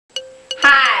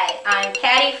I'm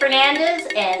Patty Fernandez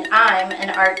and I'm an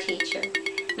art teacher.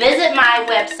 Visit my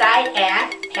website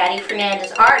at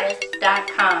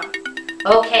pattyfernandezartist.com.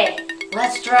 Okay,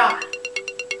 let's draw.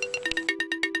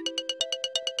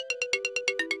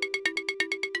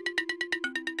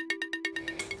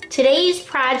 Today's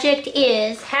project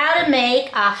is how to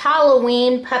make a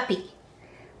Halloween puppy.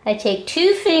 I take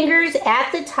 2 fingers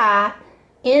at the top,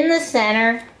 in the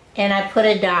center, and I put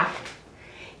a dot.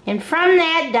 And from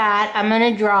that dot, I'm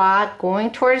going to draw,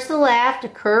 going towards the left, a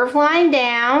curved line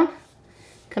down,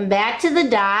 come back to the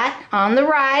dot on the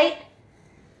right,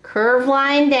 curved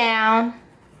line down,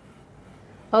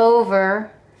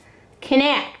 over,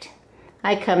 connect.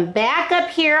 I come back up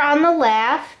here on the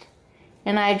left,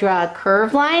 and I draw a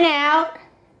curved line out,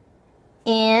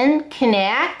 in,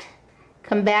 connect,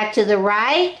 come back to the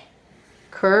right,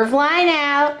 curved line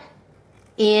out,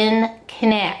 in,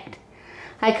 connect.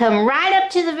 I come right up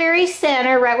to the very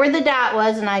center, right where the dot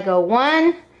was, and I go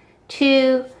 1,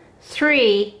 2,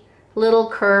 3 little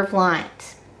curved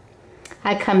lines.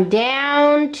 I come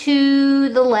down to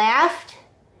the left,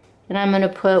 and I'm going to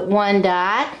put 1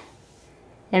 dot,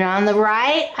 and on the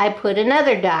right, I put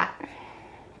another dot.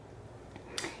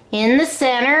 In the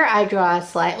center, I draw a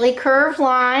slightly curved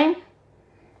line,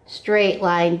 straight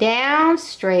line down,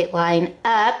 straight line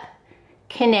up,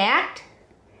 connect.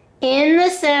 In the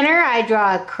center, I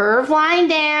draw a curved line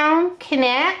down,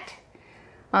 connect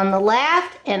on the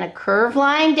left, and a curved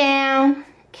line down,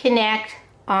 connect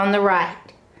on the right.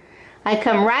 I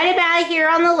come right about here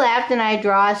on the left and I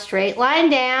draw a straight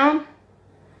line down,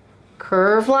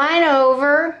 curved line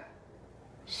over,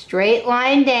 straight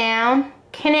line down,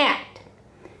 connect.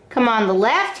 Come on the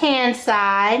left hand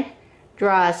side,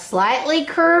 draw a slightly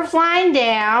curved line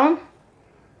down,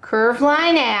 curved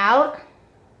line out.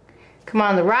 Come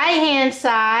on the right hand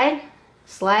side,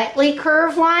 slightly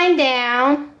curved line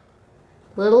down,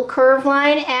 little curved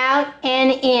line out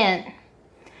and in.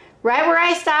 Right where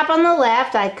I stop on the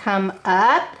left, I come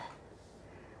up,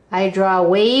 I draw a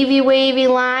wavy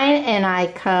line, and I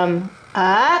come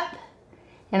up.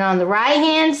 And on the right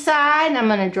hand side, I'm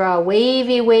going to draw a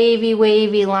wavy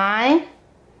line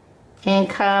and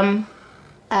come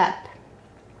up.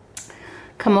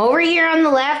 Come over here on the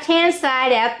left hand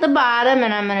side at the bottom,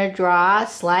 and I'm going to draw a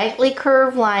slightly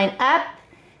curved line up,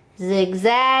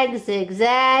 zigzag,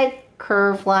 zigzag,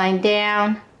 curved line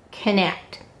down,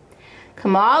 connect.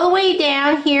 Come all the way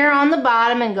down here on the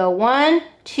bottom and go 1,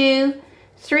 2,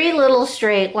 3 little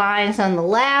straight lines on the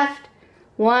left,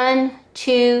 1,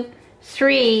 2,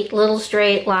 3 little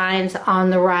straight lines on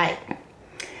the right.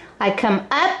 I come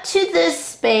up to this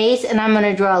space and I'm going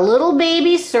to draw a little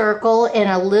baby circle and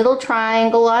a little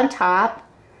triangle on top.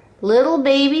 Little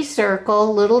baby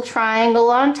circle, little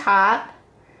triangle on top.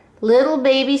 Little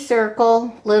baby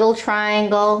circle, little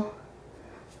triangle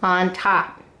on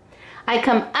top. I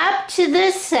come up to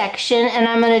this section and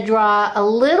I'm going to draw a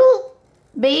little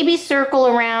baby circle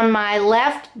around my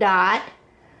left dot,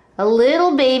 a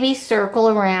little baby circle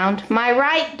around my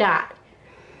right dot.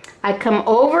 I come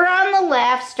over on the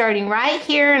left, starting right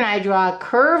here, and I draw a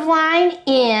curved line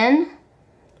in,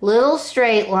 little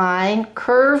straight line,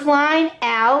 curved line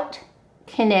out,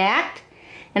 connect,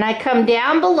 and I come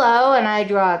down below and I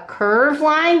draw a curved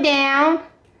line down,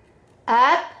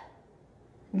 up,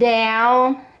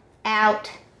 down, out,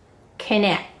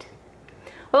 connect.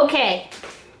 Okay,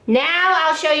 now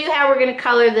I'll show you how we're going to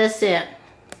color this in.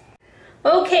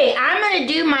 Okay, I'm going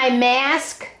to do my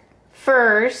mask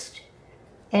first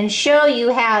and show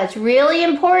you how it's really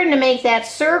important to make that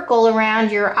circle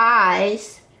around your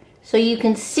eyes so you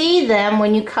can see them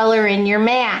when you color in your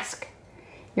mask.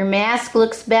 Your mask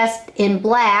looks best in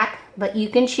black, but you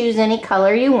can choose any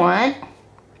color you want.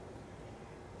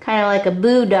 Kind of like a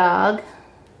boo dog.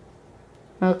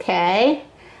 Okay,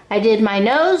 I did my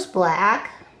nose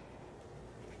black.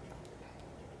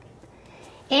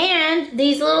 And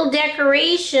these little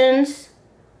decorations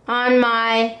on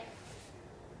my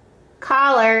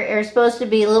collar are supposed to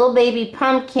be little baby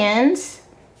pumpkins.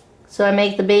 So I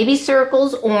make the baby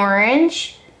circles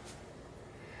orange.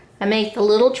 I make the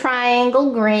little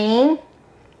triangle green.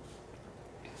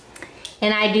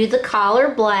 And I do the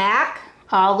collar black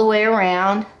all the way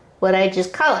around what I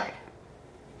just colored.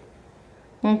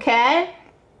 Okay?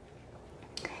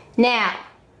 Now,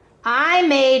 I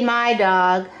made my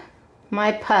dog,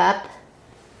 my pup,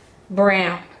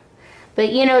 brown.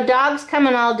 But you know, dogs come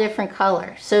in all different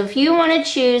colors. So if you want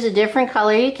to choose a different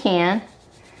color, you can.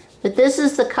 But this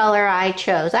is the color I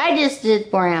chose. I just did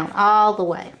brown all the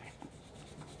way.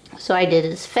 So I did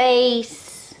his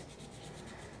face.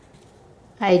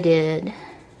 I did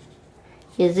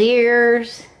his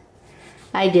ears.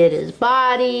 I did his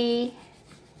body.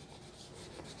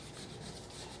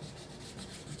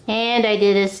 And I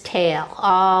did his tail,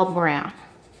 all brown.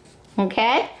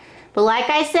 Okay? But like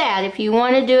I said, if you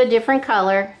want to do a different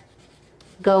color,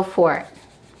 go for it.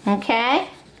 Okay?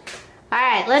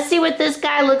 Alright, let's see what this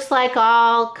guy looks like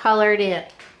all colored in.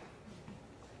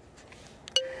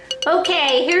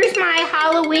 Okay, here's my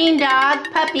Halloween dog,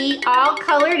 puppy, all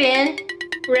colored in,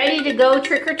 ready to go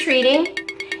trick-or-treating.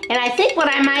 And I think what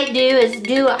I might do is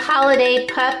do a holiday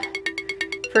pup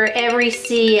for every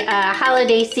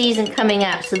holiday season coming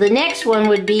up. So the next one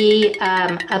would be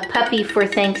a puppy for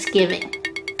Thanksgiving.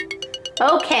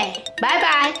 Okay,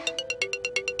 bye-bye.